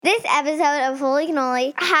This episode of Holy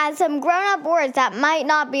Cannoli has some grown-up words that might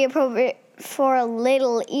not be appropriate for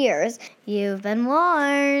little ears. You've been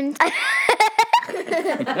warned.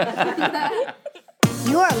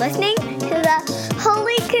 You are listening to the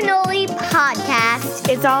Holy Cannoli podcast.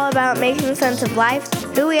 It's all about making sense of life,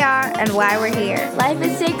 who we are, and why we're here. Life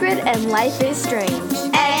is sacred and life is strange.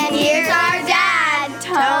 And here's our dad,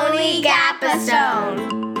 Tony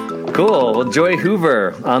Gapastone. Cool. Well, Joy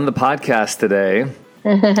Hoover on the podcast today.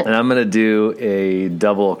 And I'm going to do a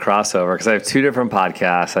double crossover because I have two different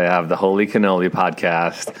podcasts. I have the Holy Cannoli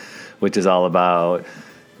podcast, which is all about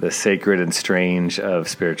the sacred and strange of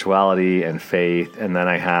spirituality and faith. And then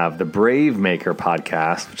I have the Brave Maker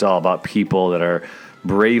podcast, which is all about people that are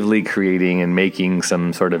bravely creating and making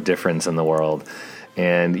some sort of difference in the world.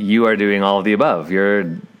 And you are doing all of the above.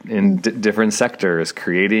 You're in different sectors,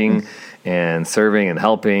 creating and serving and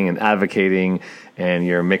helping and advocating, and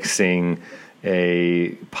you're mixing a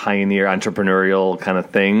pioneer entrepreneurial kind of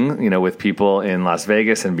thing, with people in Las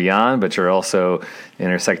Vegas and beyond, but you're also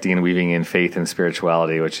intersecting and weaving in faith and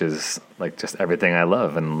spirituality, which is like just everything I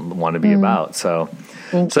love and want to be about. So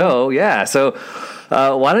why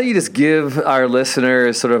don't you just give our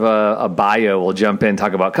listeners sort of a bio? We'll jump in,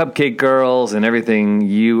 talk about Cupcake Girls and everything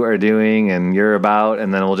you are doing and you're about,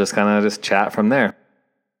 and then we'll just kind of just chat from there.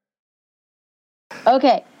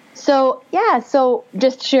 Okay. So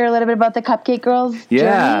just share a little bit about the Cupcake Girls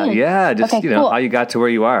journey. Cool. How you got to where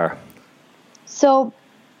you are. So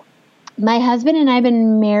my husband and I have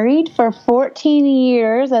been married for 14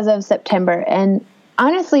 years as of September. And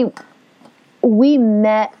honestly, we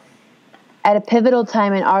met at a pivotal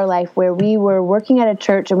time in our life where we were working at a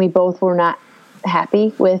church and we both were not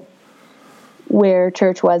happy with where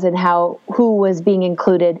church was and who was being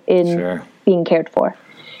included in being cared for.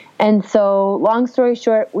 And so, long story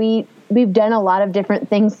short, we've done a lot of different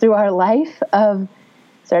things through our life, of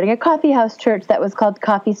starting a coffee house church that was called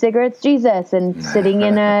Coffee, Cigarettes, Jesus, and sitting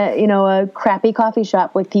in a crappy coffee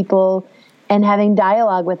shop with people and having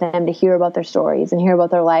dialogue with them to hear about their stories and hear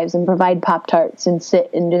about their lives and provide Pop-Tarts and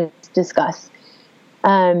sit and just discuss.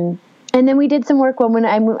 And then we did some work when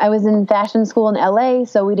I was in fashion school in LA,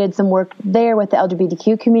 so we did some work there with the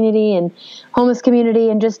LGBTQ community and homeless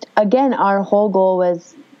community, and just, again, our whole goal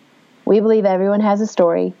was, we believe everyone has a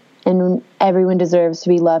story and everyone deserves to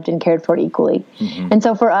be loved and cared for equally. Mm-hmm. And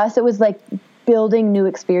so for us, it was like building new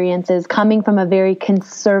experiences, coming from a very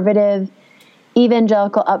conservative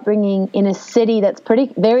evangelical upbringing in a city that's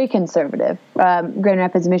very conservative, Grand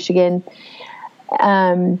Rapids, Michigan.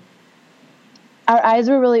 Our eyes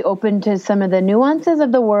were really open to some of the nuances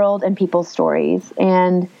of the world and people's stories.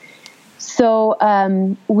 And so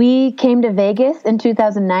we came to Vegas in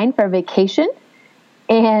 2009 for a vacation.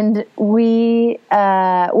 And when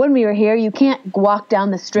we were here, you can't walk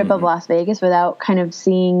down the strip of Las Vegas without kind of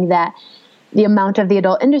seeing the amount of the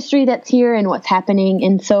adult industry that's here and what's happening.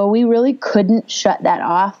 And so we really couldn't shut that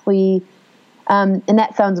off. And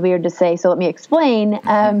that sounds weird to say, so let me explain.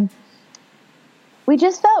 We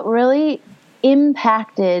just felt really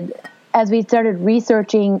impacted as we started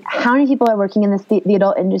researching how many people are working in the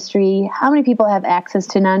adult industry, how many people have access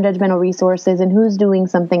to non-judgmental resources, and who's doing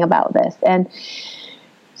something about this. And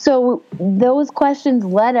so those questions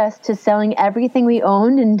led us to selling everything we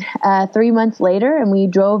owned, and 3 months later, and we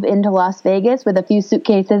drove into Las Vegas with a few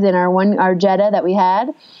suitcases in our Jetta that we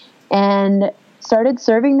had, and started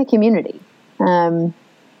serving the community. My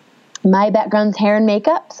background's hair and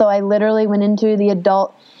makeup, so I literally went into the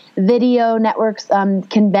Adult Video Network's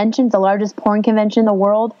convention, the largest porn convention in the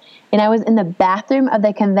world, and I was in the bathroom of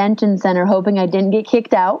the convention center hoping I didn't get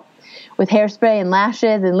kicked out, with hairspray and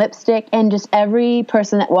lashes and lipstick, and just every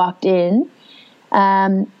person that walked in.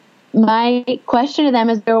 My question to them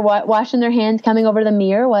as they were washing their hands, coming over to the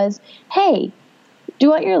mirror, was, "Hey, do you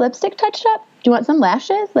want your lipstick touched up? Do you want some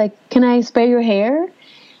lashes? Like, can I spray your hair?"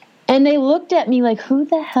 And they looked at me like, "Who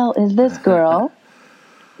the hell is this girl?"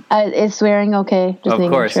 Is swearing okay? Just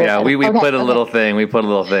of course, sure. Yeah. We put a little thing. We put a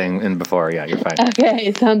little thing in before. Yeah, you're fine.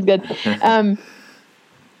 Okay, sounds good.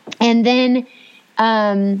 And then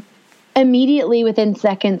immediately within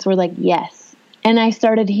seconds, we're like, yes. And I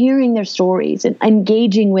started hearing their stories and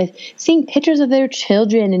engaging with, seeing pictures of their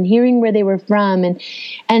children and hearing where they were from,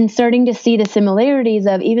 and starting to see the similarities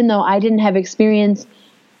of, even though I didn't have experience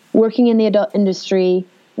working in the adult industry,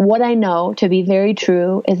 what I know to be very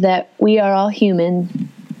true is that we are all human,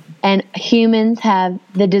 and humans have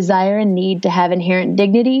the desire and need to have inherent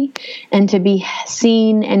dignity and to be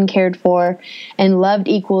seen and cared for and loved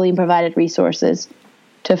equally and provided resources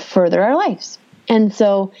to further our lives. And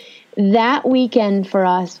so that weekend for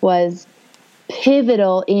us was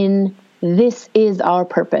pivotal in this is our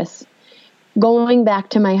purpose. going back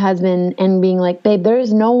to my husband and being like, babe, there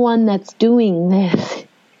is no one that's doing this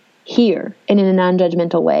here and in a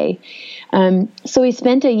non-judgmental way. So we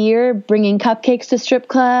spent a year bringing cupcakes to strip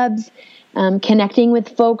clubs, connecting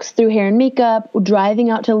with folks through hair and makeup, driving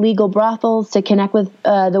out to legal brothels to connect with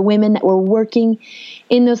the women that were working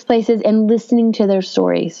in those places and listening to their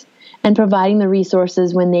stories and providing the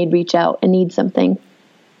resources when they'd reach out and need something.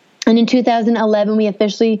 And in 2011, we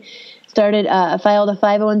officially filed a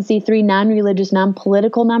 501c3 non-religious,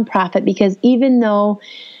 non-political nonprofit, because even though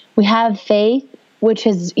we have faith, which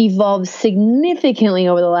has evolved significantly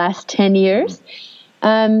over the last 10 years,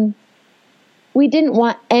 we didn't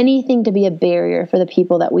want anything to be a barrier for the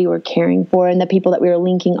people that we were caring for and the people that we were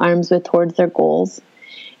linking arms with towards their goals.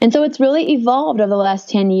 And so it's really evolved over the last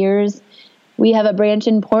 10 years. We have a branch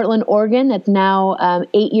in Portland, Oregon that's now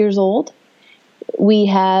 8 years old. We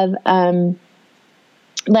have,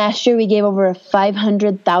 last year we gave over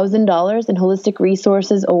 $500,000 in holistic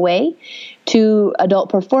resources away to adult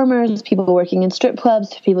performers, people working in strip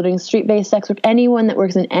clubs, people doing street-based sex work, anyone that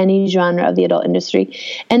works in any genre of the adult industry.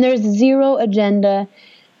 And there's zero agenda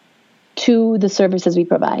to the services we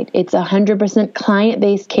provide. It's 100%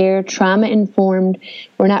 client-based care, trauma-informed.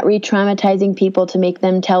 We're not re-traumatizing people to make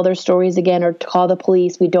them tell their stories again or to call the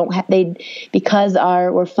police. We don't have because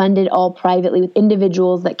we're funded all privately with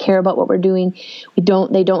individuals that care about what we're doing.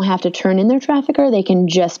 They don't have to turn in their trafficker. They can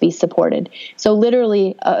just be supported. So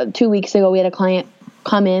literally 2 weeks ago, we had a client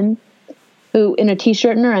come in who, in a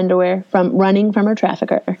t-shirt and her underwear, running from her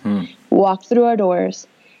trafficker, walked through our doors.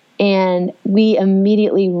 And we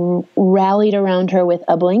immediately rallied around her with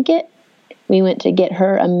a blanket. We went to get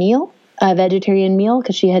her a meal, a vegetarian meal,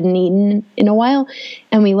 because she hadn't eaten in a while.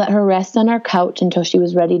 And we let her rest on our couch until she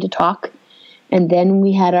was ready to talk. And then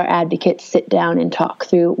we had our advocates sit down and talk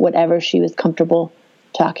through whatever she was comfortable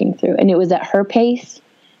talking through. And it was at her pace,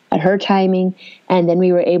 at her timing. And then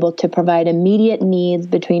we were able to provide immediate needs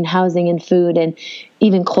between housing and food and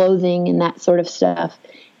even clothing and that sort of stuff.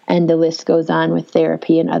 And the list goes on with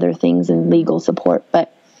therapy and other things and legal support.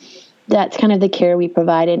 But that's kind of the care we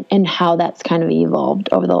provided and how that's kind of evolved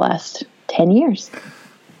over the last 10 years.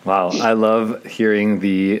 Wow. I love hearing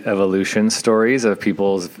the evolution stories of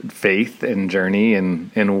people's faith and journey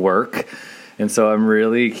and work. And so I'm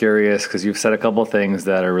really curious because you've said a couple things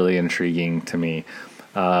that are really intriguing to me.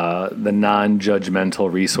 The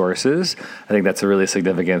non-judgmental resources. I think that's a really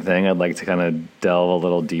significant thing I'd like to kind of delve a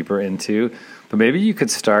little deeper into. But maybe you could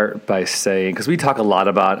start by saying, because we talk a lot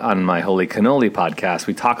about, on my Holy Cannoli podcast,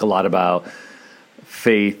 we talk a lot about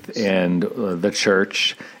faith and the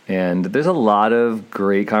church. And there's a lot of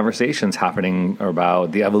great conversations happening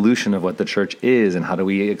about the evolution of what the church is and how do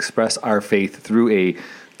we express our faith through a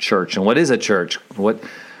church. And what is a church? What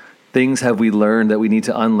things have we learned that we need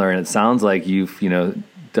to unlearn? It sounds like you've,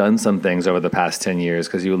 done some things over the past 10 years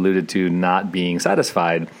because you alluded to not being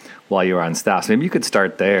satisfied while you were on staff. So maybe you could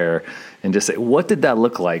start there and just say, what did that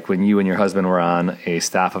look like when you and your husband were on a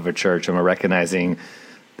staff of a church and were recognizing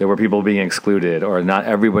there were people being excluded or not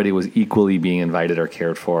everybody was equally being invited or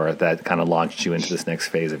cared for, that kind of launched you into this next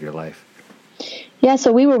phase of your life? Yeah,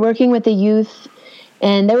 so we were working with the youth,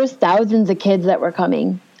 and there was thousands of kids that were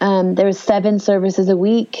coming. There was 7 services a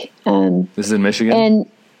week. This is in Michigan? And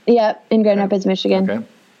yeah, in Grand Rapids, Michigan. Okay.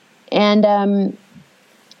 And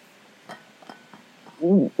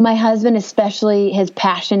my husband, especially, his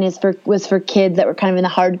passion was for kids that were kind of in the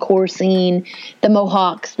hardcore scene, the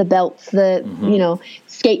mohawks, the belts, the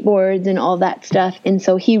skateboards and all that stuff. And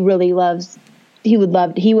so he would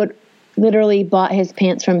literally bought his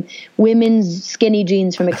pants from women's skinny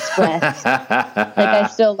jeans from Express. I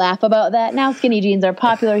still laugh about that. Now skinny jeans are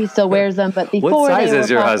popular. He still wears them, but before what size they were is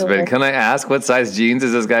your popular. husband? Can I ask what size jeans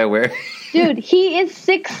is this guy wearing? Dude, he is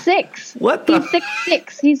 6'6". What the? He's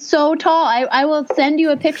 6'6". He's so tall. I will send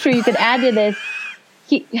you a picture you could add to this.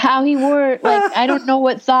 How he wore, I don't know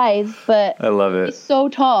what size, but I love it. He's so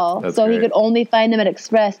tall. That's so great. He could only find them at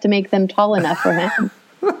Express to make them tall enough for him.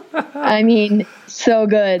 I mean, so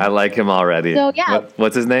good. I like him already. So, yeah.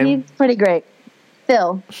 What's his name? He's pretty great.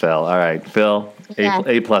 Phil. All right. Phil, Yeah.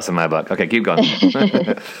 A+ in my book. Okay, keep going.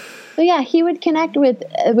 So yeah, he would connect with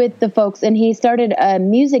the folks, and he started a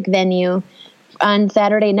music venue on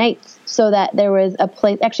Saturday nights so that there was a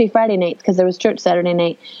place, actually Friday nights because there was church Saturday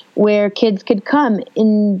night, where kids could come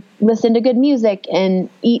and listen to good music and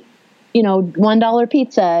eat, $1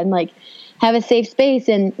 pizza and have a safe space.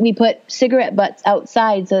 And we put cigarette butts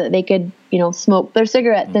outside so that they could, smoke their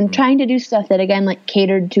cigarettes and trying to do stuff that again,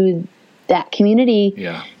 catered to that community.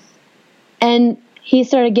 Yeah. And he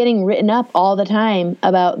started getting written up all the time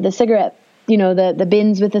about the cigarette, the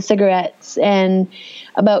bins with the cigarettes, and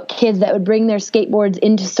about kids that would bring their skateboards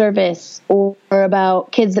into service, or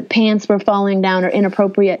about kids that pants were falling down or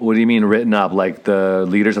inappropriate. What do you mean written up? Like the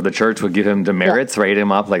leaders of the church would give him demerits, write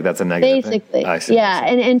him up like that's a negative Basically, thing? I see. yeah.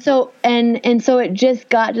 And so it just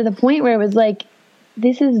got to the point where it was like,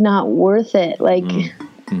 this is not worth it. Like,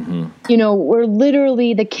 we're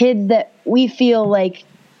literally the kids that we feel like,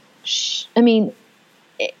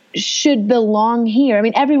 should belong here. I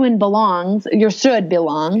mean, everyone belongs. You should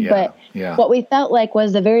belong. But what we felt like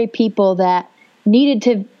was the very people that needed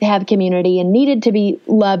to have community and needed to be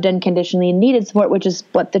loved unconditionally and needed support, which is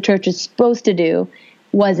what the church is supposed to do,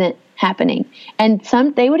 wasn't happening. And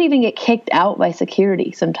they would even get kicked out by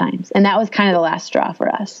security sometimes. And that was kind of the last straw for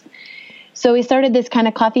us. So we started this kind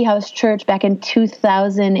of coffee house church back in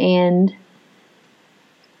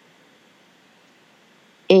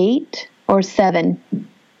 2008 or 7.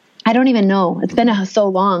 I don't even know. It's been so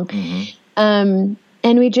long.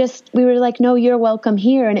 And we were like, no, you're welcome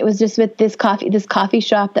here. And it was just with this coffee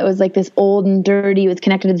shop that was like this old and dirty. It was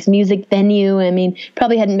connected to this music venue. I mean,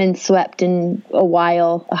 probably hadn't been swept in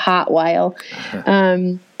a hot while.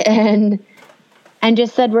 And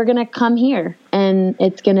just said, we're going to come here and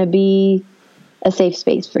it's going to be a safe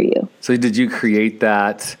space for you. So did you create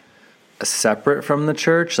that separate from the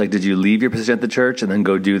church? Like, did you leave your position at the church and then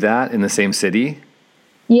go do that in the same city?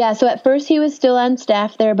 Yeah, so at first he was still on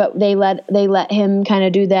staff there, but they let him kind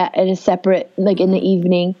of do that at a separate, like in the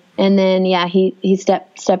evening. And then he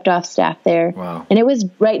stepped off staff there. Wow. And it was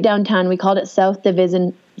right downtown. We called it South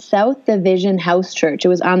Division House Church. It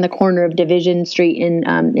was on the corner of Division Street in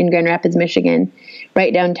Grand Rapids, Michigan,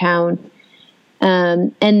 right downtown.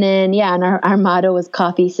 And then and our motto was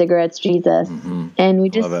coffee, cigarettes, Jesus. And we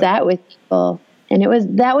just sat with people. And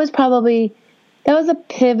that was a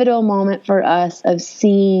pivotal moment for us of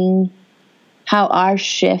seeing how our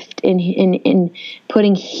shift in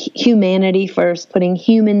putting humanity first, putting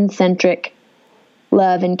human-centric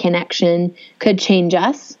love and connection could change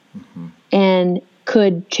us and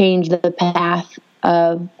could change the path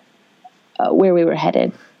of where we were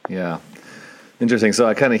headed. Yeah. Interesting. So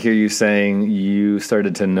I kind of hear you saying you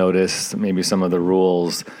started to notice maybe some of the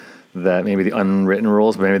rules that maybe the unwritten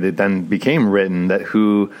rules, but maybe they then became written, that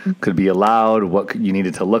who could be allowed, what you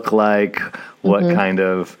needed to look like, what kind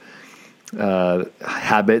of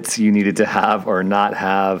habits you needed to have or not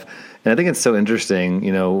have. And I think it's so interesting,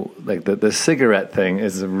 like the cigarette thing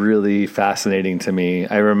is really fascinating to me.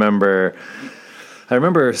 I remember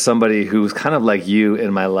somebody who was kind of like you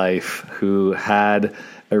in my life who had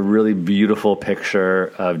a really beautiful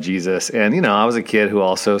picture of Jesus. And, I was a kid who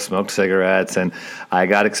also smoked cigarettes, and I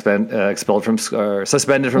got expelled from or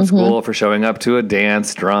suspended from school for showing up to a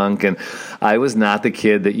dance drunk. And I was not the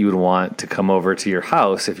kid that you would want to come over to your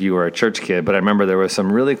house if you were a church kid. But I remember there was some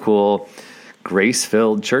really cool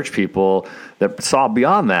grace-filled church people that saw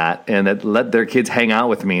beyond that and that let their kids hang out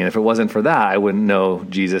with me. And if it wasn't for that, I wouldn't know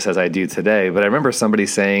Jesus as I do today. But I remember somebody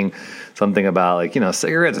saying something about like,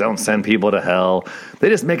 cigarettes don't send people to hell. They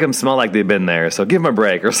just make them smell like they've been there. So give them a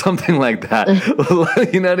break or something like that.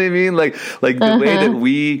 You know what I mean? Like the way that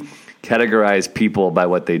we categorize people by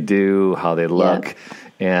what they do, how they look. Yeah.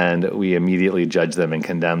 And we immediately judge them and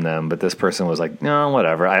condemn them. But this person was like, no,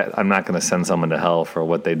 whatever. I'm not going to send someone to hell for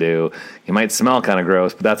what they do. You might smell kind of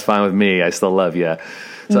gross, but that's fine with me. I still love you.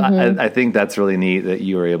 So I think that's really neat that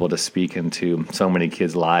you were able to speak into so many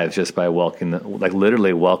kids' lives just by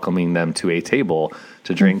literally welcoming them to a table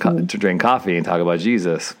to drink coffee and talk about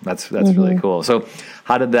Jesus. That's really cool. So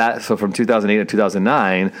how did that? So from 2008 to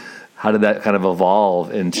 2009. How did that kind of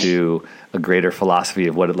evolve into a greater philosophy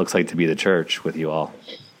of what it looks like to be the church with you all?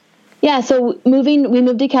 Yeah, so we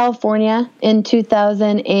moved to California in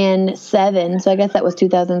 2007. So I guess that was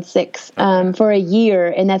 2006 for a year.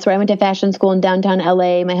 And that's where I went to fashion school in downtown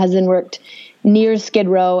LA. My husband worked near Skid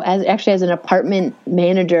Row as an apartment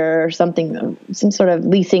manager or something, some sort of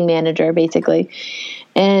leasing manager, basically.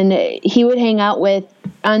 And he would hang out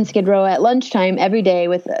on Skid Row at lunchtime every day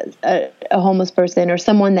with a homeless person or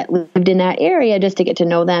someone that lived in that area just to get to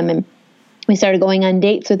know them. And we started going on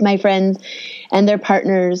dates with my friends and their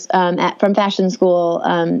partners from fashion school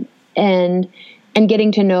and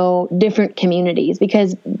getting to know different communities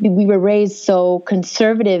because we were raised so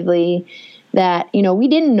conservatively that, we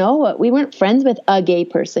didn't know we weren't friends with a gay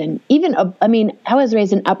person. I was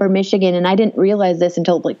raised in Upper Michigan, and I didn't realize this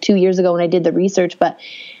until like 2 years ago when I did the research, but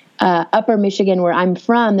Upper Michigan, where I'm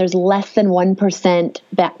from, there's less than 1%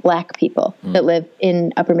 black people that live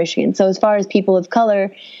in Upper Michigan. So as far as people of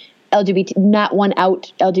color, not one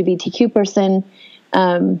out LGBTQ person,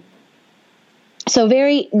 so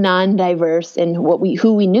very non-diverse in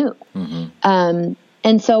who we knew. And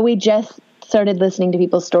so we just started listening to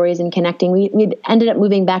people's stories and connecting. We ended up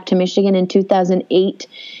moving back to Michigan in 2008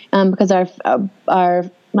 because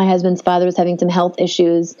my husband's father was having some health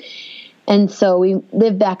issues. And so we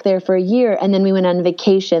lived back there for a year, and then we went on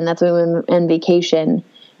vacation. That's when we went on vacation.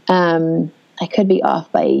 I could be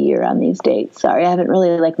off by a year on these dates. Sorry, I haven't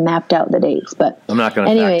really mapped out the dates, but I'm not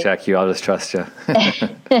going to fact check you. I'll just trust you.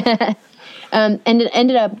 And it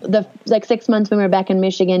ended up 6 months when we were back in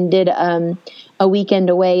Michigan, did a weekend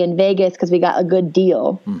away in Vegas because we got a good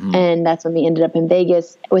deal. Mm-hmm. And that's when we ended up in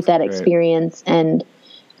Vegas with that experience and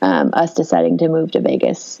us deciding to move to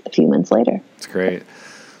Vegas a few months later. That's great.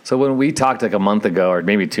 So when we talked a month ago or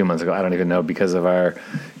maybe 2 months ago, I don't even know, because of our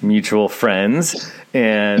mutual friends,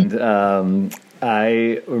 and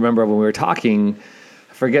I remember when we were talking,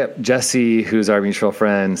 I forget, Jesse, who's our mutual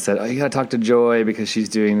friend, said, you got to talk to Joy because she's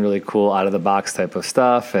doing really cool out-of-the-box type of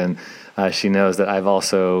stuff, and she knows that I've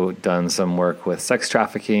also done some work with sex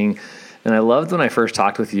trafficking. And I loved when I first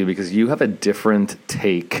talked with you because you have a different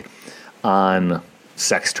take on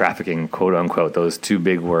sex trafficking, quote unquote, those two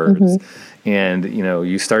big words. Mm-hmm. And,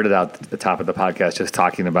 you started out at the top of the podcast just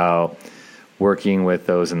talking about working with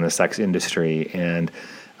those in the sex industry and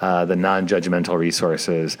the non-judgmental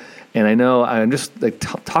resources. And I know I'm just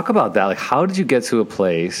talk about that. How did you get to a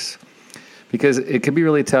place? Because it can be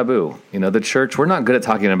really taboo. The church, we're not good at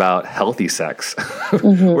talking about healthy sex.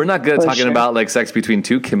 Mm-hmm. We're not good at talking about sex between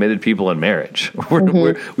two committed people in marriage.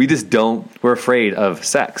 We're afraid of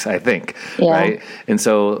sex, I think. Yeah. Right. And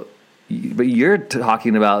so, but you're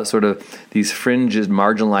talking about sort of these fringes,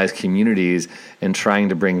 marginalized communities and trying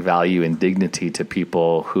to bring value and dignity to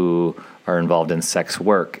people who are involved in sex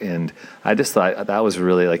work. And I just thought that was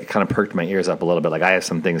really it kind of perked my ears up a little bit. I have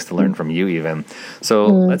some things to learn from you even. So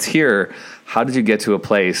let's hear, how did you get to a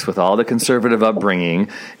place with all the conservative upbringing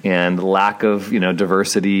and lack of,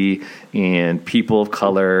 diversity and people of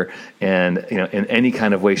color and, in any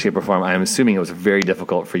kind of way, shape or form? I'm assuming it was very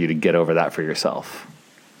difficult for you to get over that for yourself.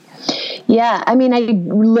 Yeah, I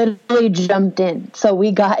literally jumped in. So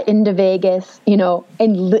we got into Vegas,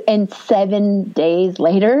 and 7 days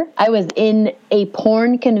later, I was in a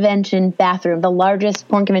porn convention bathroom, the largest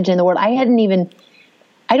porn convention in the world. I don't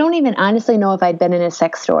even honestly know if I'd been in a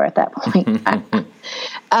sex store at that point.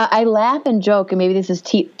 I laugh and joke, and maybe this is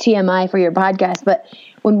TMI for your podcast, but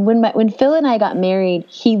when Phil and I got married,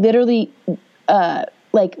 he literally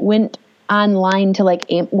went online to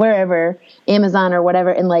wherever, Amazon or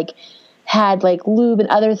whatever, and had lube and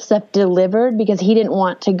other stuff delivered because he didn't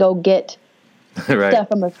want to go get stuff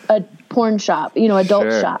from a porn shop,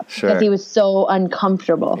 adult shop, because he was so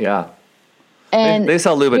uncomfortable. Yeah. And they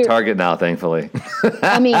sell lube at Target now, thankfully.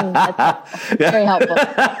 That's very helpful.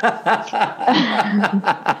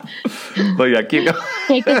 But yeah, keep going.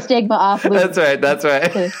 Take the stigma off. Lube. That's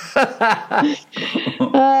right.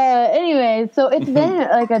 Anyway, so it's been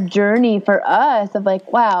a journey for us of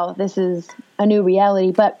wow, this is a new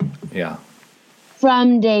reality. But yeah,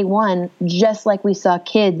 from day one, just like we saw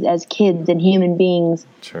kids as kids and human beings,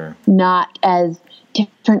 sure, not as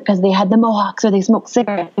different because they had the mohawks or they smoked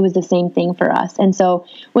cigarettes. It was the same thing for us. And so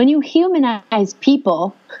when you humanize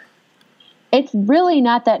people, it's really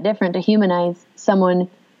not that different to humanize someone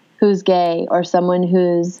who's gay or someone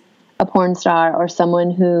who's a porn star or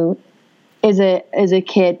someone who is a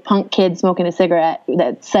kid, punk kid smoking a cigarette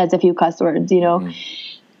that says a few cuss words, Mm-hmm.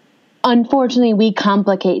 Unfortunately, we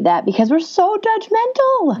complicate that because we're so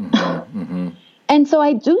judgmental. Mm-hmm. Mm-hmm. And so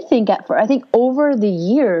I do think I think over the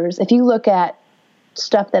years, if you look at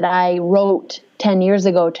stuff that I wrote 10 years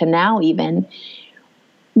ago to now, even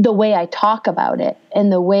the way I talk about it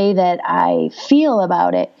and the way that I feel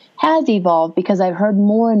about it has evolved because I've heard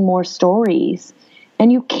more and more stories.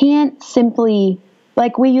 And you can't simply,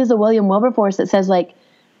 we use a William Wilberforce that says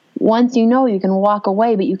once you know, you can walk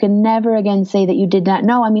away, but you can never again say that you did not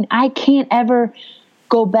know. I can't ever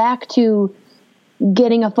go back to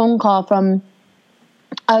getting a phone call from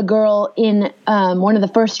a girl in one of the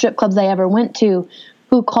first strip clubs I ever went to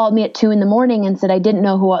who called me at 2 a.m. and said, I didn't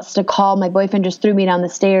know who else to call. My boyfriend just threw me down the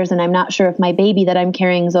stairs and I'm not sure if my baby that I'm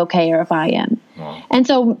carrying is okay or if I am. Wow. And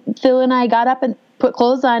so Phil and I got up and put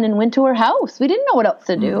clothes on and went to her house. We didn't know what else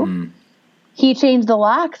to do. Mm-hmm. He changed the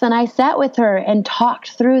locks and I sat with her and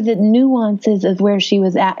talked through the nuances of where she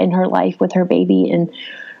was at in her life with her baby and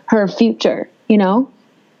her future.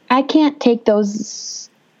 I can't take those,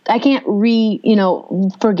 I can't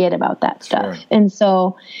forget about that stuff. Sure. And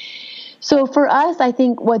so for us, I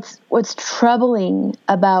think what's troubling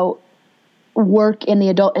about work in the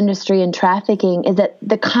adult industry and trafficking is that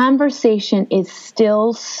the conversation is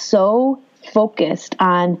still so focused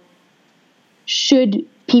on should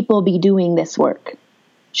people be doing this work?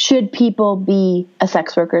 should people be a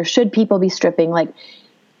sex worker? Should people be stripping? Like,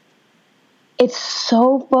 it's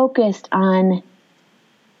so focused on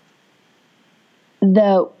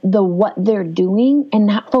the what they're doing and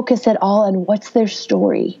not focused at all on what's their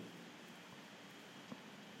story.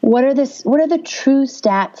 What are the true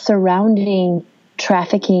stats surrounding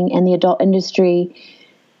trafficking and the adult industry?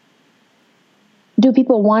 Do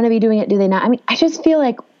people want to be doing it? Do they not? I mean, I just feel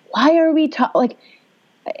like, why are we like,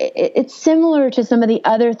 it's similar to some of the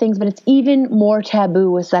other things, but it's even more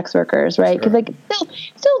taboo with sex workers, right? Because like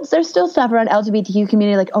there's still stuff around LGBTQ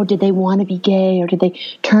community, like, oh, did they want to be gay or did they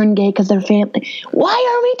turn gay because their family? Why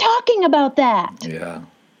are we talking about that? Yeah.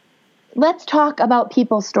 Let's talk about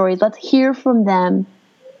people's stories. Let's hear from them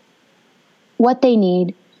what they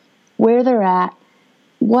need, where they're at,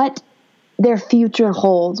 what their future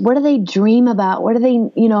holds. What do they dream about? What do they,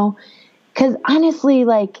 because honestly,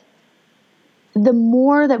 like, the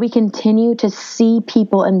more that we continue to see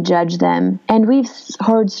people and judge them, and we've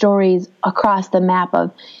heard stories across the map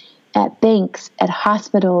of at banks, at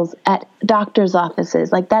hospitals, at doctors'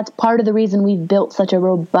 offices. Like, that's part of the reason we've built such a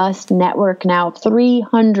robust network now of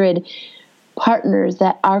 300 partners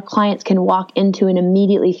that our clients can walk into and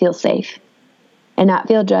immediately feel safe and not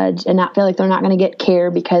feel judged and not feel like they're not going to get care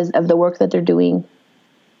because of the work that they're doing.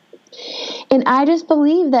 And I just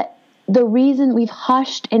believe that the reason we've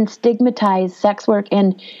hushed and stigmatized sex work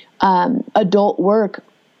and adult work,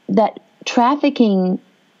 that trafficking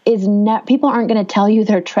is not, people aren't going to tell you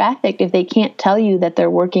they're trafficked if they can't tell you that they're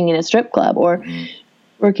working in a strip club or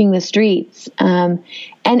working the streets. And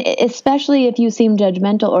especially if you seem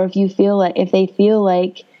judgmental, or if they feel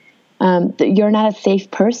like that you're not a safe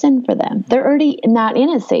person for them. They're already not in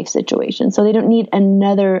a safe situation, so they don't need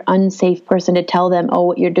another unsafe person to tell them, oh,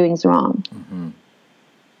 what you're doing is wrong. Mm-hmm.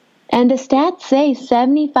 And the stats say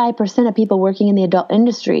 75% of people working in the adult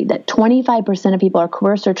industry, that 25% of people are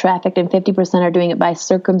coerced or trafficked, and 50% are doing it by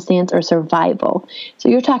circumstance or survival. So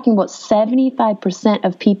you're talking about 75%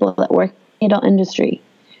 of people that work in the adult industry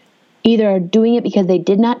either are doing it because they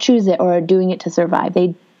did not choose it or are doing it to survive.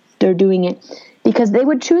 They're doing it because they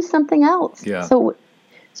would choose something else. Yeah. So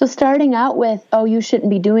starting out with, oh, you shouldn't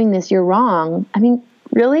be doing this, you're wrong. I mean,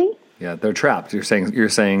 really? Yeah, they're trapped. You're saying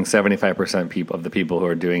 75% of the people who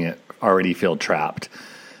are doing it already feel trapped.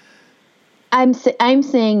 I'm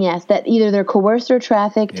saying yes, that either they're coerced or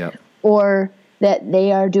trafficked, or that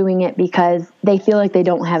they are doing it because they feel like they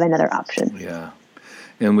don't have another option. Yeah.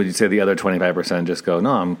 And would you say the other 25% just go,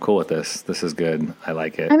 no, I'm cool with this. This is good. I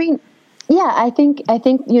like it. I mean, yeah, I think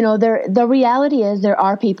the reality is there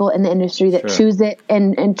are people in the industry that choose it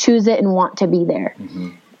and choose it and want to be there.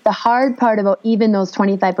 Mm-hmm. The hard part about even those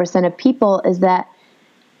 25% of people is that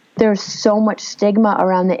there's so much stigma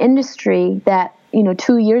around the industry that,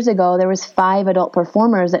 2 years ago, there was 5 adult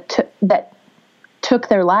performers that took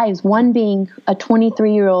their lives, one being a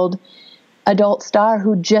 23-year-old adult star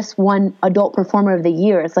who just won Adult Performer of the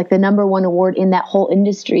Year. It's like the #1 award in that whole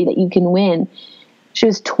industry that you can win. She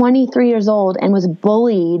was 23 years old and was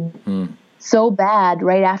bullied so bad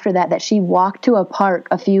right after that she walked to a park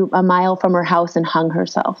a mile from her house and hung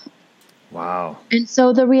herself. Wow. And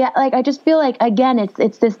so I just feel like, again,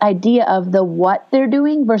 it's this idea of the what they're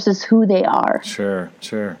doing versus who they are. Sure.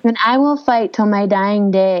 And I will fight till my dying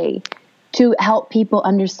day to help people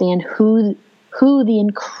understand who the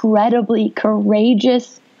incredibly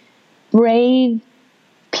courageous, brave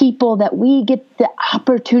people that we get the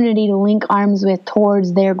opportunity to link arms with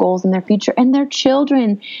towards their goals and their future and their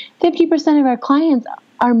children. 50% of our clients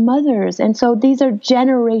are mothers. And so these are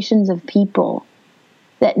generations of people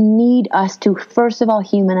that need us to, first of all,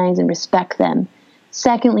 humanize and respect them.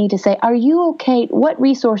 Secondly, to say, are you okay? What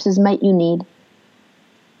resources might you need?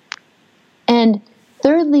 And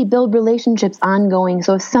thirdly, build relationships ongoing.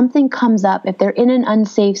 So if something comes up, if they're in an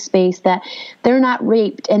unsafe space, that they're not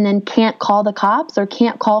raped and then can't call the cops or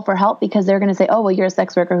can't call for help because they're going to say, oh, well, you're a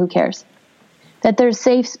sex worker, who cares? That there's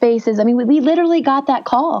safe spaces. I mean, we literally got that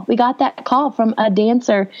call. We got that call from a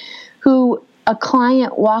dancer who a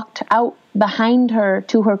client walked out behind her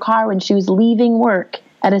to her car when she was leaving work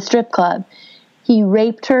at a strip club. He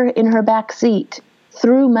raped her in her back seat,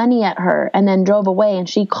 threw money at her, and then drove away. And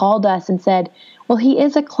she called us and said, well, he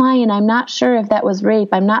is a client. I'm not sure if that was rape.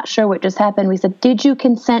 I'm not sure what just happened. We said, did you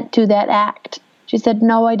consent to that act? She said,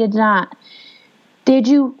 no, I did not.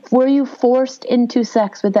 Were you forced into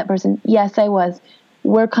sex with that person? Yes, I was.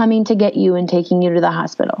 We're coming to get you and taking you to the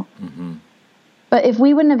hospital. Mm-hmm. But if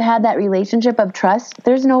we wouldn't have had that relationship of trust,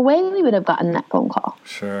 there's no way we would have gotten that phone call.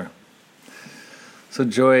 Sure. So,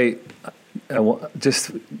 Joy,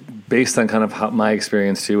 just based on kind of my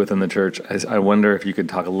experience too within the church, I wonder if you could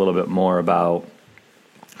talk a little bit more about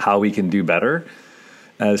how we can do better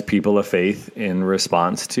as people of faith in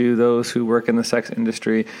response to those who work in the sex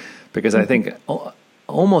industry? Because I think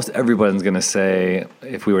almost everyone's going to say,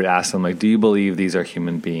 if we were to ask them, like, do you believe these are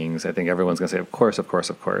human beings? I think everyone's going to say, of course, of course,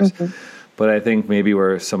 of course. But I think maybe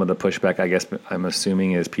where some of the pushback, I guess I'm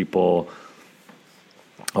assuming, is people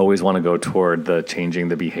always want to go toward the changing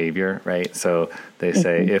the behavior, right? So they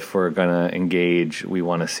say, if we're going to engage, we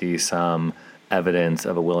want to see some evidence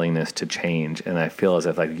of a willingness to change. And I feel as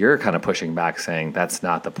if like you're kind of pushing back, saying that's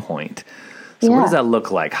not the point. So what does that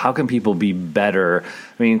look like? How can people be better?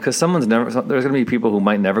 I mean, because there's going to be people who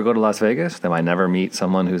might never go to Las Vegas. They might never meet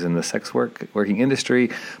someone who's in the sex working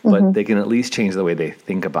industry, but they can at least change the way they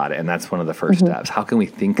think about it. And that's one of the first steps. How can we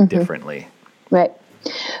think differently? Right.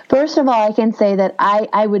 First of all, I can say that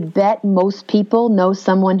I would bet most people know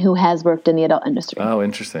someone who has worked in the adult industry. Oh,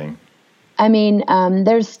 interesting. I mean,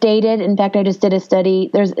 there's stated, in fact, I just did a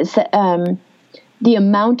study, there's the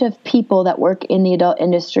amount of people that work in the adult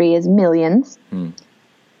industry is millions.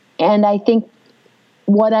 And I think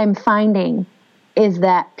what I'm finding is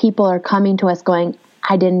that people are coming to us going,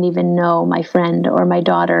 I didn't even know my friend or my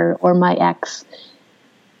daughter or my ex.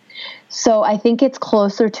 So I think it's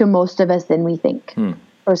closer to most of us than we think,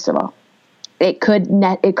 first of all. It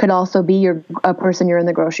could also be a person you're in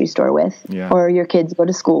the grocery store with, or your kids go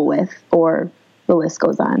to school with, or the list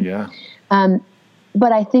goes on. Yeah.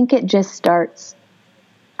 But I think it just starts.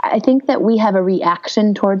 I think that we have a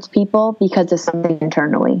reaction towards people because of something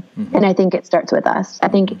internally, and I think it starts with us. I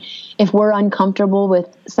think if we're uncomfortable with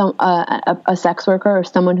a sex worker or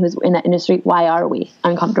someone who's in that industry, why are we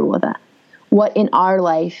uncomfortable with that? What in our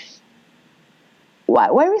life? Why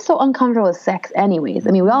are we so uncomfortable with sex anyways?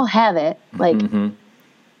 I mean, we all have it, like,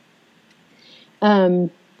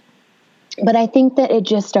 but I think that it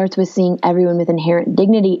just starts with seeing everyone with inherent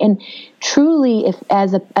dignity. And truly, if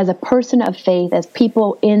as a person of faith, as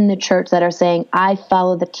people in the church that are saying, I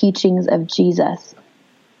follow the teachings of Jesus,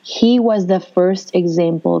 he was the first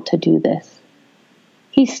example to do this.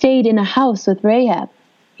 He stayed in a house with Rahab.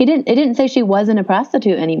 It didn't say she wasn't a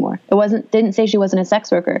prostitute anymore. Didn't say she wasn't a sex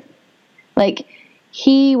worker. Like,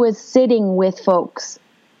 he was sitting with folks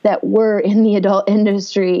that were in the adult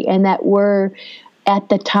industry and that were at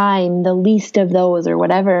the time the least of those or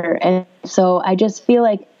whatever. And so I just feel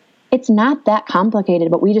like it's not that complicated,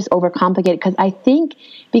 but we just overcomplicate it because I think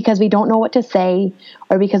because we don't know what to say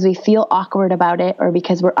or because we feel awkward about it or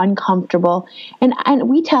because we're uncomfortable. And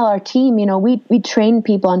we tell our team, we train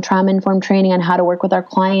people on trauma-informed training on how to work with our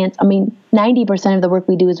clients. I mean, 90% of the work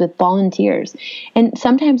we do is with volunteers. And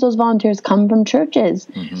sometimes those volunteers come from churches.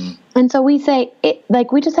 And so we say,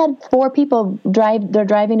 we just had 4 people they're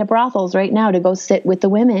driving to brothels right now to go sit with the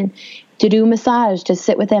women, to do massage, to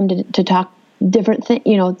sit with them, to talk different things,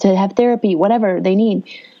 to have therapy, whatever they need.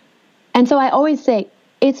 And so I always say,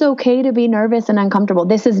 it's okay to be nervous and uncomfortable.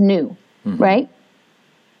 This is new, right?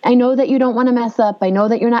 I know that you don't want to mess up. I know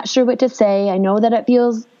that you're not sure what to say. I know that it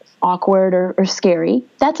feels awkward or scary.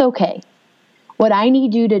 That's okay. What I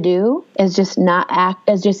need you to do is just not act,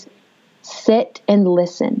 as just sit and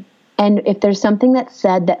listen. And if there's something that's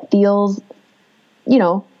said that feels,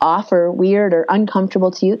 off or weird or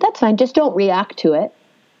uncomfortable to you, that's fine. Just don't react to it.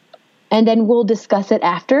 And then we'll discuss it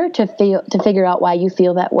after to figure out why you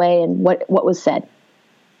feel that way and what was said.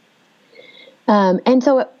 And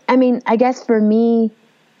so, I mean, I guess for me,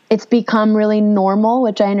 it's become really normal,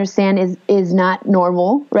 which I understand is not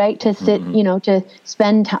normal, right? To sit, to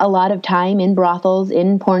spend a lot of time in brothels,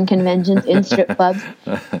 in porn conventions, in strip clubs.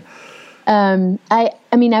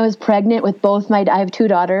 I mean, I was pregnant with I have 2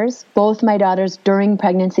 daughters. Both my daughters during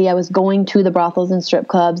pregnancy, I was going to the brothels and strip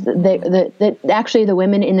clubs. Actually, the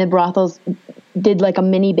women in the brothels did like a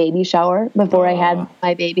mini baby shower before I had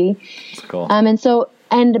my baby. That's cool.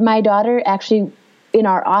 And my daughter actually, in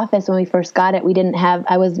our office when we first got it,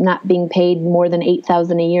 I was not being paid more than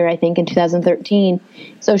 $8,000 a year, I think, in 2013.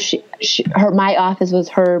 So my office was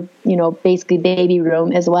her, basically baby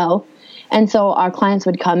room as well. And so our clients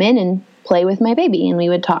would come in and play with my baby and we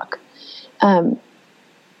would talk.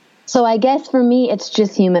 So I guess for me, it's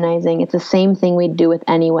just humanizing. It's the same thing we'd do with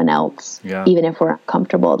anyone else, even if we're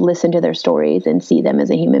uncomfortable. Listen to their stories and see them as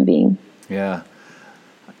a human being. Yeah.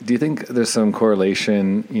 Do you think there's some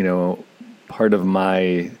correlation, part of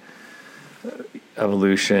my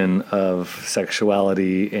evolution of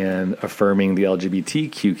sexuality and affirming the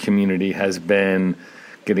LGBTQ community has been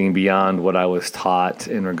getting beyond what I was taught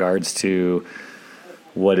in regards to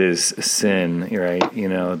what is sin, right?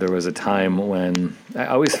 There was a time when I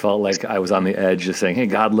always felt like I was on the edge of saying, hey,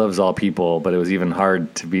 God loves all people, but it was even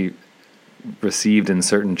hard to be received in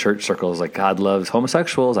certain church circles, like God loves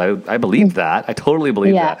homosexuals. I believed that. I totally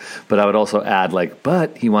believed that. But I would also add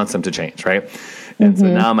but he wants them to change, right? And so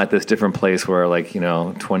now I'm at this different place where, like,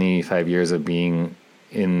 25 years of being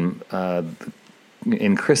in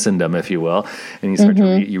Christendom, if you will, and you start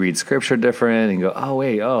to you read scripture different and you go, oh,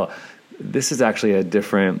 wait, this is actually a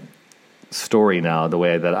different story now, the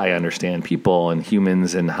way that I understand people and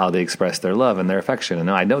humans and how they express their love and their affection. And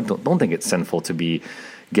no, I don't think it's sinful to be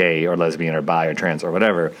gay or lesbian or bi or trans or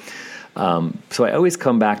whatever. So I always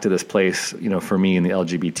come back to this place, for me in the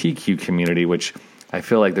LGBTQ community, which I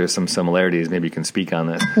feel like there's some similarities. Maybe you can speak on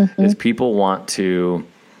this. Is people want to,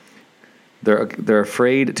 they're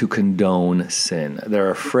afraid to condone sin. They're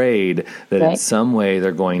afraid that in some way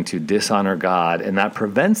they're going to dishonor God, and that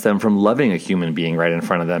prevents them from loving a human being right in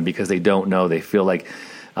front of them because they don't know. They feel like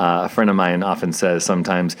a friend of mine often says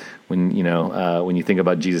sometimes when you think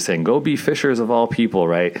about Jesus saying, "Go be fishers of all people,"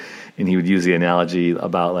 right? And he would use the analogy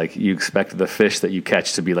about, like, you expect the fish that you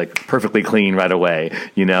catch to be like perfectly clean right away.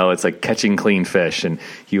 It's like catching clean fish. And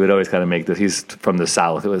he would always kind of make this. He's from the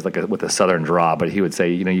South. It was like with a Southern draw, but he would say,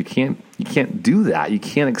 you can't do that. You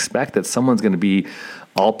can't expect that someone's going to be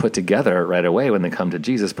all put together right away when they come to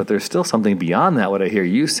Jesus. But there's still something beyond that. What I hear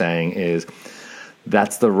you saying is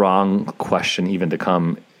that's the wrong question even to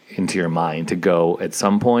come into your mind, to go at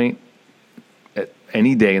some point,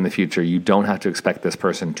 any day in the future, you don't have to expect this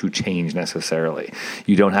person to change necessarily.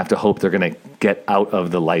 You don't have to hope they're going to get out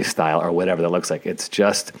of the lifestyle or whatever that looks like. It's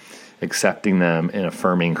just accepting them and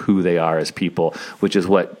affirming who they are as people, which is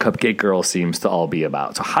what Cupcake Girl seems to all be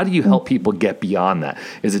about. So how do you help people get beyond that?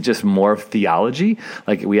 Is it just more theology?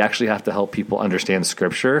 Like, we actually have to help people understand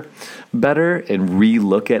Scripture better and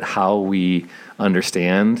relook at how we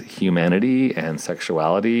understand humanity and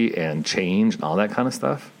sexuality and change and all that kind of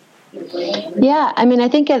stuff? Yeah, I mean, I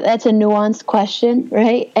think that's a nuanced question,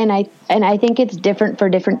 right? And I think it's different for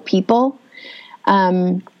different people.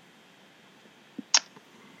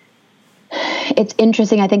 It's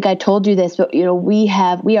interesting. I think I told you this, but we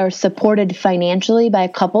are supported financially by a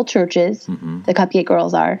couple churches. The Cupcake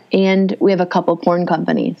Girls are, and we have a couple porn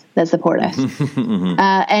companies that support us,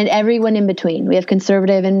 and everyone in between. We have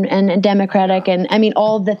conservative and Democratic, and I mean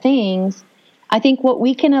all the things. I think what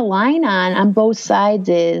we can align on both sides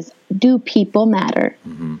is, do people matter?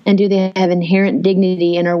 And do they have inherent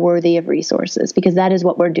dignity and are worthy of resources? Because that is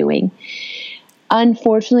what we're doing.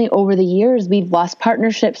 Unfortunately, over the years, we've lost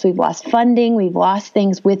partnerships, we've lost funding, we've lost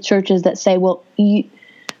things with churches that say, well,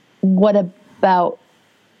 what about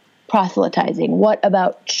proselytizing? What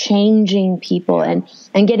about changing people and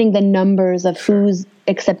getting the numbers of who's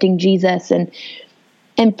accepting Jesus?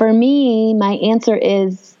 And for me, my answer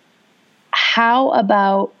is, how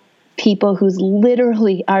about people who's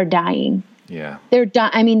literally are dying? Yeah.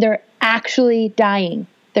 They're actually dying.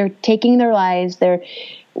 They're taking their lives. They're,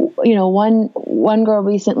 one girl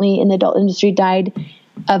recently in the adult industry died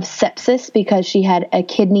of sepsis because she had a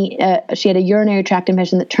urinary tract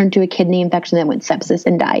infection that turned to a kidney infection that went sepsis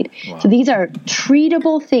and died. Wow. So these are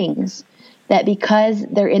treatable things that, because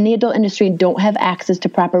they're in the adult industry and don't have access to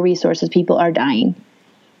proper resources, people are dying.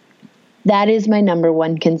 That is my number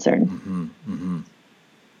one concern.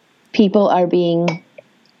 People are being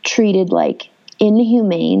treated like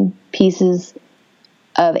inhumane pieces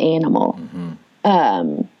of animal.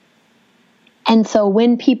 And so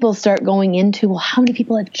when people start going into, well, how many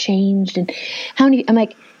people have changed and I'm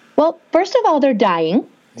like, well, first of all, they're dying.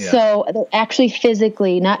 Yeah. So they're actually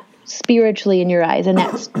physically, not spiritually in your eyes. And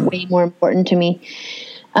that's way more important to me.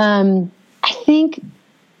 I think,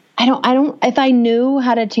 if I knew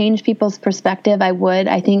how to change people's perspective, I would.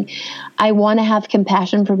 I think I want to have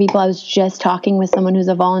compassion for people. I was just talking with someone who's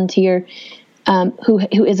a volunteer, who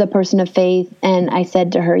is a person of faith. And I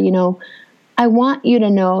said to her, I want you to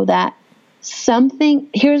know that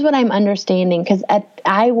here's what I'm understanding. Cause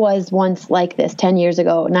I was once like this 10 years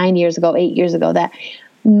ago, 9 years ago, 8 years ago, that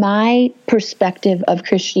my perspective of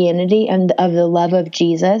Christianity and of the love of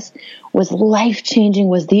Jesus was life-changing,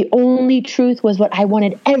 was the only truth, was what I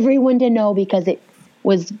wanted everyone to know because it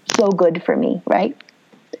was so good for me, right?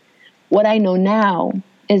 What I know now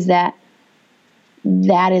is that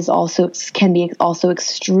is can be also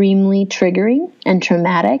extremely triggering and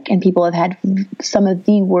traumatic, and people have had some of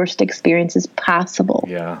the worst experiences possible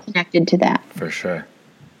connected to that. For sure.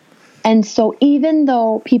 And so even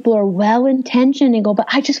though people are well-intentioned and go, but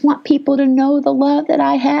I just want people to know the love that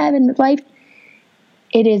I have in life,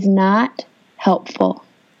 it is not helpful.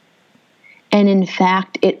 And in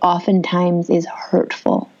fact, it oftentimes is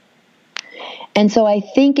hurtful. And so I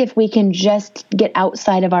think if we can just get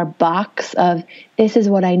outside of our box of, this is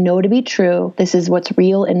what I know to be true, this is what's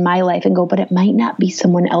real in my life, and go, but it might not be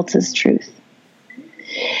someone else's truth.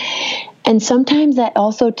 And sometimes that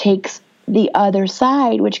also takes the other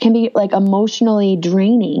side, which can be like emotionally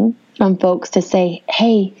draining, from folks to say,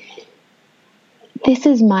 hey, this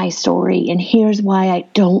is my story, and here's why I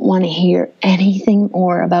don't want to hear anything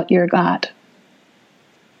more about your God.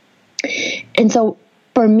 And so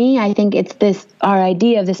for me, I think it's our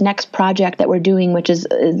idea of this next project that we're doing, which is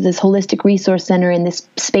this holistic resource center in this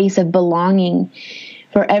space of belonging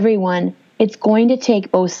for everyone. It's going to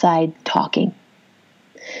take both sides talking.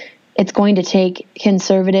 It's going to take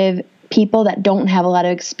conservative people that don't have a lot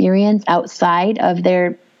of experience outside of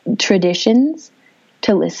their traditions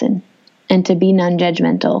to listen and to be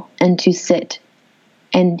non-judgmental and to sit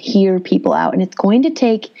and hear people out. And it's going to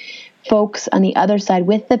take folks on the other side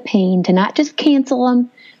with the pain to not just cancel them,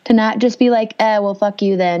 to not just be like, well, fuck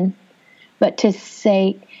you then, but to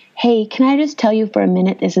say, hey, can I just tell you for a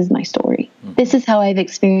minute, this is my story. This is how I've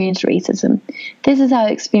experienced racism. This is how I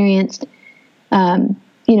experienced, someone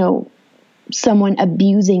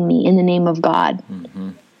abusing me in the name of God.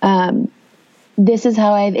 This is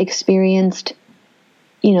how I've experienced,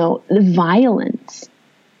 the violence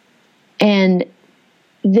and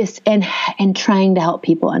this, and trying to help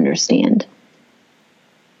people understand.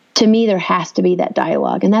 To me, there has to be that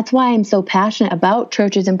dialogue. And that's why I'm so passionate about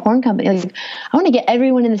churches and porn companies. Like, I want to get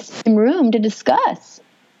everyone in the same room to discuss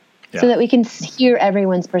so that we can hear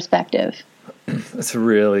everyone's perspective. It's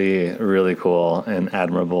really, really cool and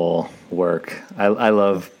admirable work. I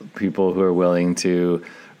love people who are willing to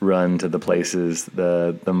run to the places,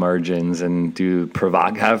 the margins, and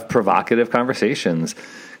have provocative conversations,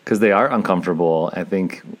 because they are uncomfortable. I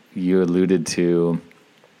think you alluded to,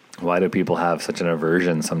 why do people have such an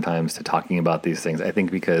aversion sometimes to talking about these things? I think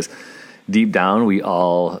because deep down we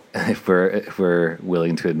all, if we're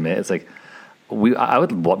willing to admit, it's like, I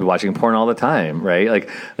would be watching porn all the time, right?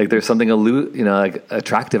 Like there's something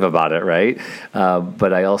attractive about it, right?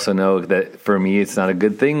 But I also know that for me, it's not a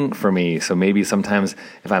good thing for me. So maybe sometimes,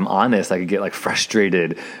 if I'm honest, I could get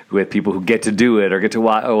frustrated with people who get to do it or get to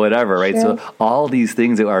watch or whatever, right? Sure. So all these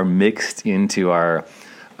things that are mixed into our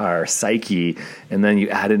psyche, and then you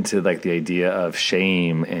add into the idea of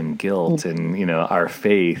shame and guilt and our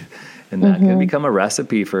faith. And that can become a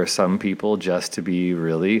recipe for some people just to be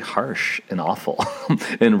really harsh and awful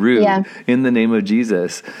and rude in the name of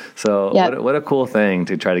Jesus. So what a cool thing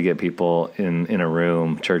to try to get people in a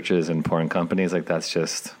room, churches and porn companies. That's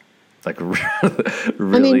just really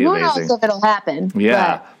amazing. Who knows if it'll happen?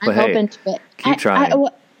 Yeah. But I'm open to it. Keep trying.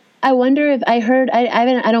 I wonder if I heard,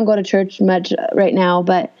 I don't go to church much right now,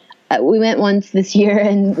 but we went once this year,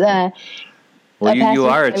 and well, you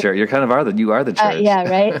are a church. You are the church. Yeah,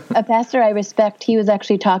 right. A pastor I respect, he was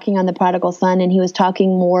actually talking on the prodigal son, and he was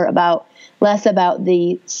talking less about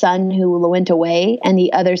the son who went away and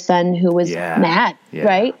the other son who was mad,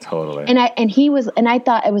 right? Totally. And I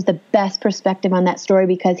thought it was the best perspective on that story,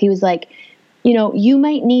 because he was like, you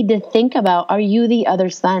might need to think about, are you the other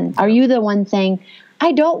son? Are you the one saying,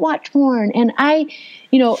 I don't watch porn, and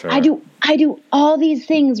sure. I do all these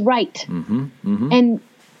things right.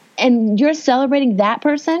 And you're celebrating that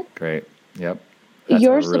person. Great. Yep.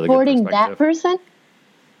 You're supporting that person.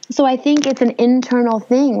 So I think it's an internal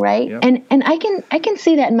thing, right? Yep. And I can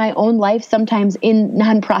see that in my own life sometimes in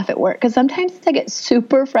nonprofit work, because sometimes I get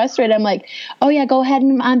super frustrated. I'm like, oh yeah, go ahead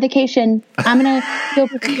and I'm on vacation. I'm gonna go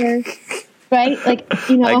over here. Right? I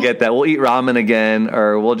get that. We'll eat ramen again,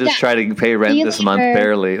 or we'll just try to pay rent this month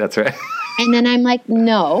barely. That's right. And then I'm like,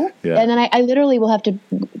 no. Yeah. And then I literally will have to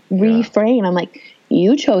reframe. I'm like,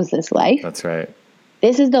 you chose this life. That's right.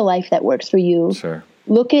 This is the life that works for you. Sure.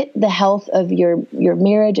 Look at the health of your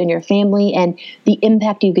marriage and your family and the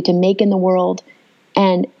impact you get to make in the world.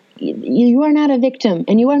 And you are not a victim,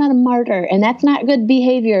 and you are not a martyr. And that's not good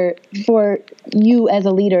behavior for you as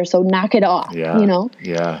a leader. So knock it off,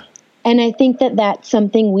 Yeah. And I think that that's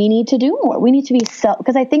something we need to do more. We need to be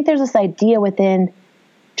because I think there's this idea within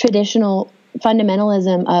traditional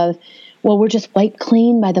fundamentalism of, well, we're just wiped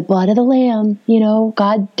clean by the blood of the Lamb.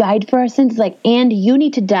 God died for our sins. And you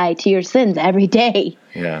need to die to your sins every day.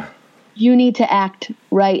 Yeah. You need to act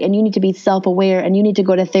right, and you need to be self-aware, and you need to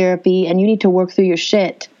go to therapy, and you need to work through your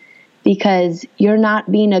shit, because you're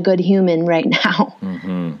not being a good human right now.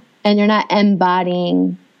 Mm-hmm. And you're not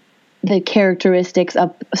embodying the characteristics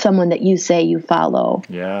of someone that you say you follow.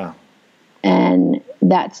 Yeah. And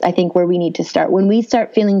that's, I think, where we need to start. When we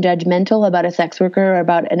start feeling judgmental about a sex worker or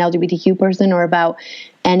about an LGBTQ person or about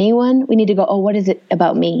anyone, we need to go, oh, what is it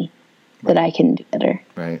about me that I can do better?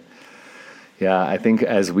 Right. Yeah, I think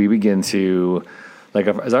as we begin to,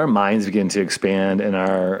 as our minds begin to expand and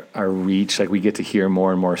our reach, we get to hear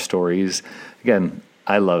more and more stories. Again,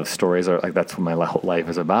 I love stories, or like that's what my whole life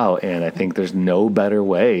is about. And I think there's no better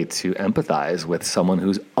way to empathize with someone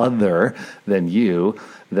who's other than you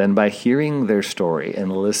than by hearing their story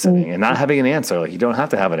and listening and not having an answer. Like, you don't have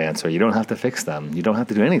to have an answer. You don't have to fix them. You don't have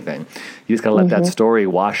to do anything. You just got to let that story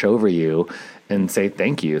wash over you and say,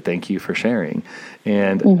 thank you for sharing.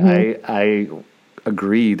 And I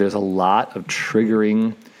agree. There's a lot of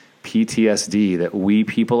triggering PTSD that we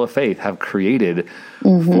people of faith have created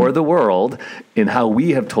for the world in how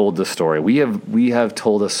we have told the story. We have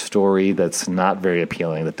told a story that's not very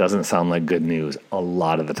appealing, that doesn't sound like good news a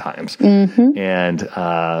lot of the times. And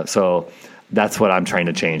so that's what I'm trying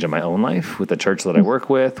to change in my own life with the church that I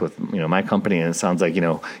work with my company. And it sounds like,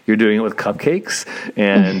 you're doing it with Cupcakes,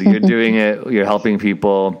 and you're helping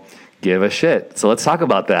people give a shit. So let's talk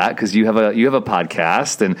about that, because you have a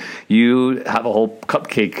podcast and you have a whole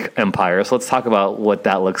cupcake empire. So let's talk about what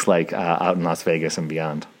that looks like out in Las Vegas and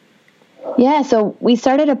beyond. Yeah, so we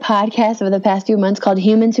started a podcast over the past few months called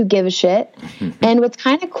Humans Who Give a Shit. And what's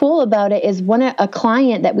kind of cool about it is a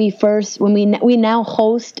client that we now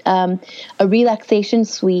host a relaxation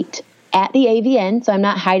suite at the AVN. So I'm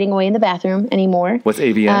not hiding away in the bathroom anymore. What's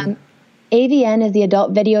AVN? AVN is the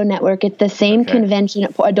Adult Video Network. It's the same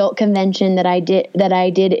adult convention that I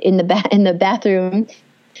did in the bathroom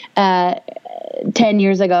 10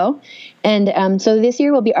 years ago. And so this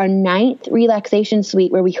year will be our 9th relaxation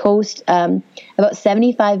suite, where we host about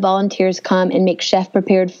 75 volunteers come and make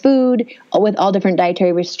chef-prepared food with all different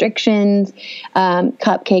dietary restrictions,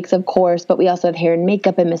 cupcakes, of course, but we also have hair and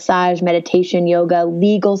makeup and massage, meditation, yoga,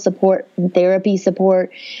 legal support, therapy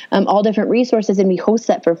support, all different resources. And we host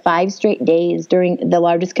that for 5 straight days during the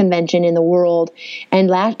largest convention in the world. And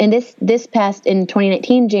this past, in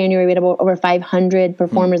 2019, January, we had over 500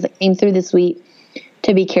 performers that came through the suite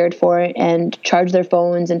to be cared for and charge their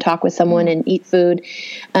phones and talk with someone and eat food.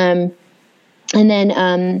 And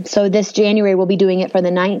then, so this January, we'll be doing it for the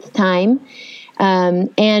 9th time.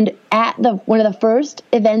 And at one of the first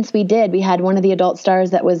events we did, we had one of the adult stars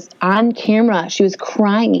that was on camera. She was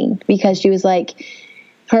crying because she was like,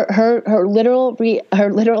 her literal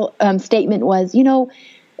statement was,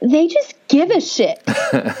 they just give a shit.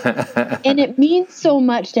 And it means so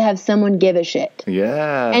much to have someone give a shit.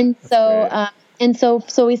 Yeah. And so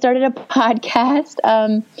we started a podcast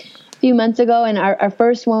a few months ago, and our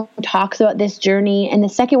first one talks about this journey, and the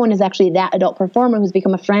second one is actually that adult performer who's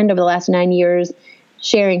become a friend over the last 9 years,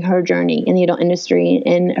 sharing her journey in the adult industry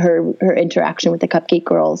and her interaction with the Cupcake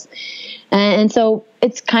Girls. And so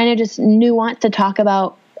it's kind of just nuanced to talk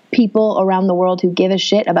about people around the world who give a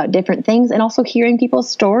shit about different things, and also hearing people's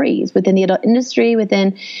stories within the adult industry,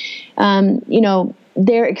 within,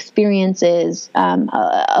 their experiences,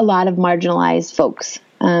 a lot of marginalized folks.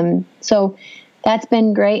 So that's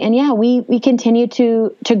been great. And yeah, we continue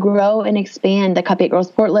to grow and expand the Cupcake Girls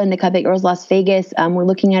Portland, the Cupcake Girls Las Vegas. We're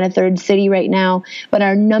looking at a 3rd city right now, but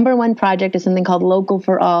our number one project is something called Local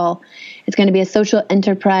for All. It's going to be a social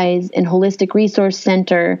enterprise and holistic resource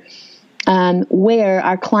center, where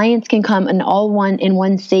our clients can come in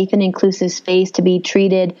one safe and inclusive space to be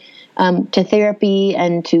treated, to therapy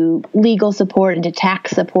and to legal support and to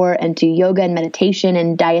tax support and to yoga and meditation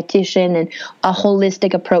and dietitian and a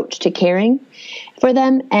holistic approach to caring for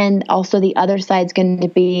them. And also the other side is going to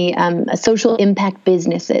be a social impact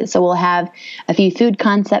businesses. So we'll have a few food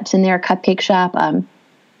concepts in there, a cupcake shop, a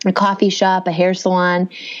coffee shop, a hair salon,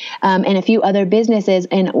 and a few other businesses,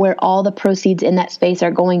 and where all the proceeds in that space are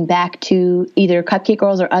going back to either Cupcake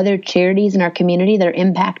Girls or other charities in our community that are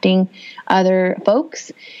impacting other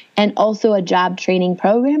folks, and also a job training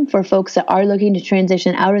program for folks that are looking to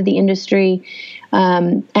transition out of the industry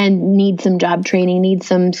and need some job training, need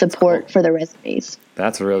some support for their resumes.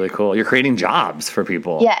 That's really cool. You're creating jobs for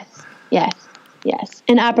people. Yes,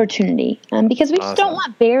 an opportunity, because we just don't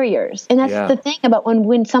want barriers. And that's the thing about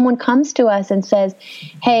when someone comes to us and says,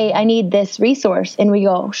 hey, I need this resource, and we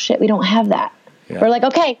go, oh, shit, we don't have that. Yeah. We're like,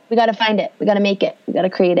 okay, we got to find it. We got to make it. We got to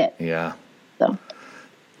create it. Yeah. So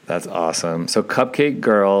that's awesome. So Cupcake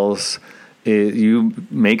Girls, you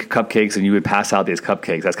make cupcakes and you would pass out these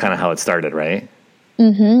cupcakes. That's kind of how it started, right?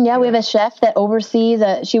 Mm-hmm. Yeah, we have a chef that oversees,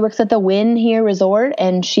 she works at the Wynn here resort,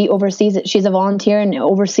 and she oversees it. She's a volunteer and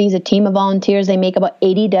oversees a team of volunteers. They make about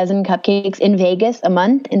 80 dozen cupcakes in Vegas a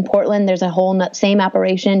month. In Portland, there's a whole same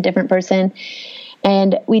operation, different person.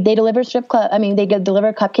 And they deliver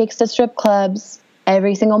deliver cupcakes to strip clubs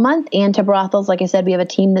every single month and to brothels. Like I said, we have a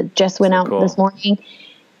team that just went out this morning.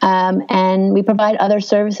 And we provide other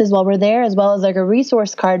services while we're there, as well as like a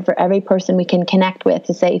resource card for every person we can connect with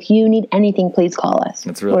to say, if you need anything, please call us.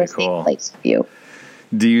 That's really cool. We're a safe place for you.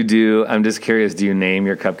 I'm just curious, do you name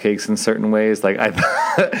your cupcakes in certain ways? Like,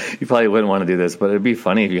 you probably wouldn't want to do this, but it'd be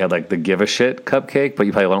funny if you had like the give a shit cupcake, but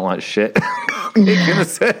you probably wouldn't want shit.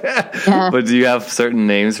 Yeah. But do you have certain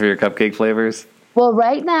names for your cupcake flavors? Well,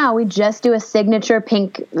 right now we just do a signature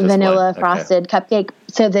pink vanilla frosted cupcake.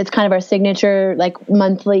 So that's kind of our signature like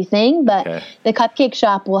monthly thing. But the cupcake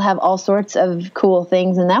shop will have all sorts of cool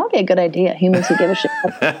things, and that would be a good idea. Humans who give a shit.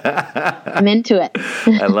 I'm into it.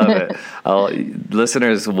 I love it.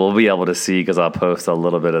 Listeners will be able to see because I'll post a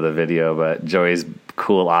little bit of the video. But Joey's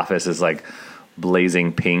cool office is like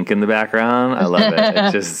blazing pink in the background. I love it.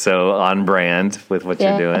 It's just so on brand with what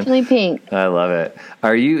you're doing. Definitely pink. I love it.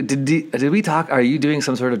 Are you? Did we talk? Are you doing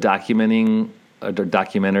some sort of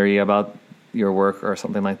documentary about your work or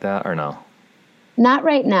something like that, or no? Not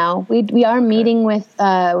right now. We are meeting with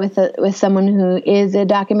someone who is a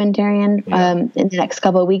documentarian in the next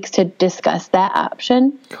couple of weeks to discuss that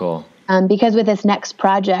option. Cool. Because with this next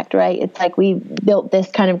project, right, it's like we built this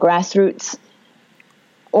kind of grassroots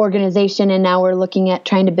organization, and now we're looking at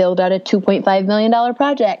trying to build out a $2.5 million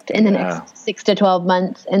project in the next 6 to 12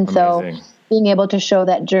 months. And so being able to show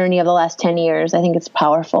that journey of the last 10 years, I think it's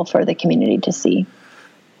powerful for the community to see.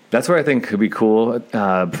 That's what I think could be cool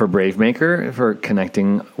for Brave Maker, for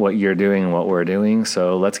connecting what you're doing and what we're doing.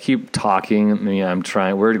 So let's keep talking.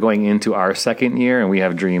 We're going into our second year, and we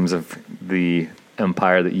have dreams of the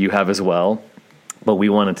empire that you have as well. But we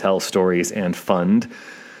want to tell stories and fund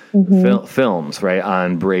films, right,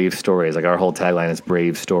 on brave stories. Like our whole tagline is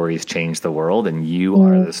brave stories change the world, and you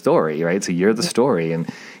are the story, right? So you're the story, and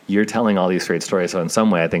you're telling all these great stories. So in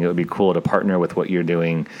some way, I think it would be cool to partner with what you're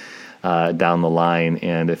doing down the line.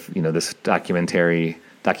 And if, this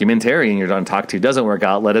documentarian you're going to talk to doesn't work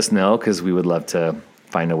out, let us know, because we would love to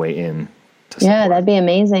find a way in to support. Yeah, that'd be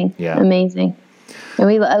amazing. Yeah. Amazing. And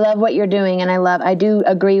I love what you're doing, and I do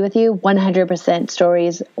agree with you 100%.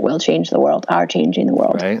 Stories will change the world, are changing the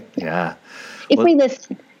world. Right? Yeah. If we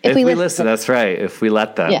listen. If we listen, that's right. If we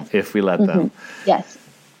let them. Yeah. If we let them. Yes.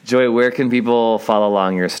 Joy, where can people follow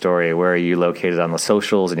along your story? Where are you located on the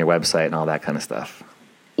socials and your website and all that kind of stuff?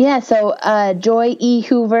 Yeah, so Joy E.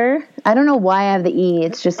 Hoover. I don't know why I have the E.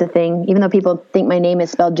 It's just a thing. Even though people think my name is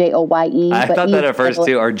spelled Joye. I thought that at first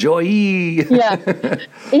too, or Joy E. Yeah.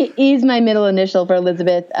 E is my middle initial for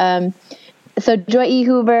Elizabeth. So Joy E.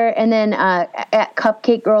 Hoover, and then at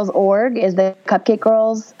CupcakeGirls.org is the Cupcake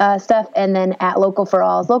Girls stuff, and then at Local for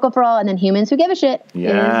All is Local for All, and then Humans Who Give a Shit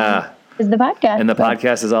is the podcast. And the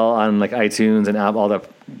podcast is all on like iTunes and all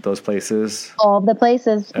those places? All the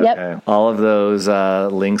places, okay. Yep. All of those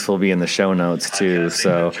links will be in the show notes too,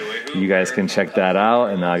 so you guys can check that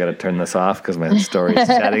out. And now I got to turn this off because my story is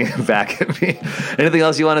chatting back at me. Anything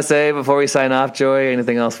else you want to say before we sign off, Joy?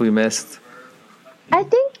 Anything else we missed? I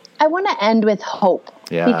think I want to end with hope.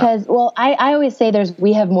 Yeah. Because, I always say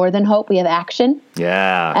we have more than hope, we have action.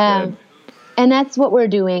 Yeah. Good. And that's what we're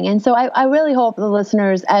doing. And so I really hope the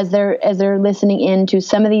listeners, as they're listening into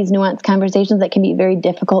some of these nuanced conversations that can be very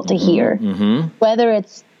difficult to hear, whether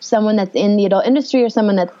it's someone that's in the adult industry or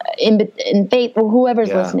someone that's in faith or whoever's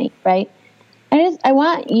listening, right? I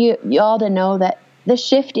want you all to know that the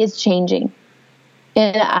shift is changing.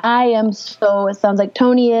 And I am it sounds like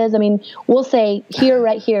Tony is. I mean, we'll say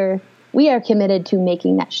right here, we are committed to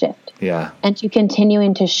making that shift. Yeah. And to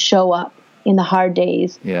continuing to show up in the hard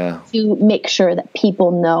days, to make sure that people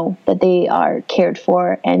know that they are cared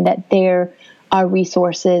for and that there are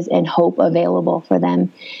resources and hope available for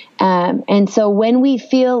them. And so when we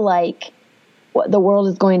feel like the world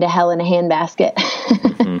is going to hell in a handbasket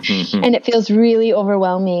and it feels really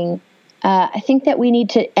overwhelming, I think that we need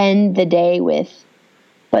to end the day with,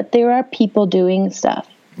 but there are people doing stuff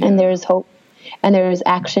and there's hope and there's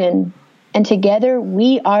action. And together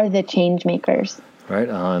we are the change makers. Right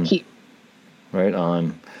on. Right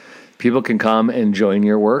on. People can come and join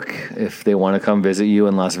your work if they want to come visit you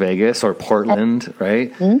in Las Vegas or Portland,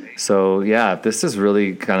 right? Mm-hmm. So, if this has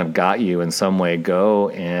really kind of got you in some way, go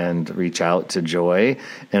and reach out to Joy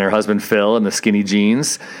and her husband Phil in the skinny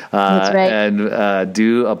jeans. That's right.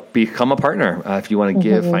 And become a partner. If you want to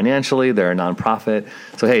give financially, they're a nonprofit.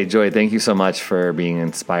 So, hey, Joy, thank you so much for being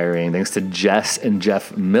inspiring. Thanks to Jess and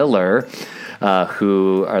Jeff Miller,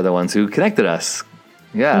 who are the ones who connected us.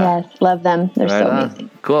 Yeah. Yes, love them. They're so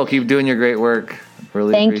amazing. Cool. Keep doing your great work.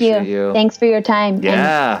 Really appreciate you. Thanks for your time.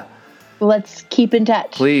 Yeah. And let's keep in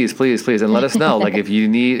touch. Please. And let us know. Like if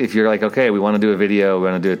you're like, okay, we want to do a video,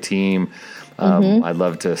 we want to do a team. I'd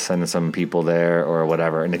love to send some people there or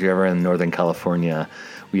whatever. And if you're ever in Northern California,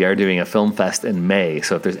 we are doing a film fest in May.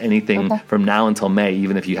 So if there's anything from now until May,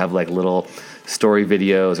 even if you have like little story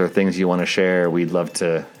videos or things you want to share, we'd love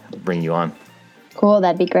to bring you on. Cool.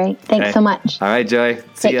 That'd be great. Thanks Okay. so much. All right, Joy.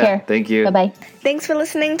 See Take ya. care. Thank you. Bye-bye. Thanks for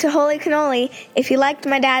listening to Holy Cannoli. If you liked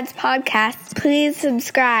my dad's podcast, please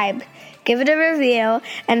subscribe, give it a review,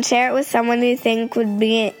 and share it with someone you think would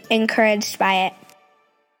be encouraged by it.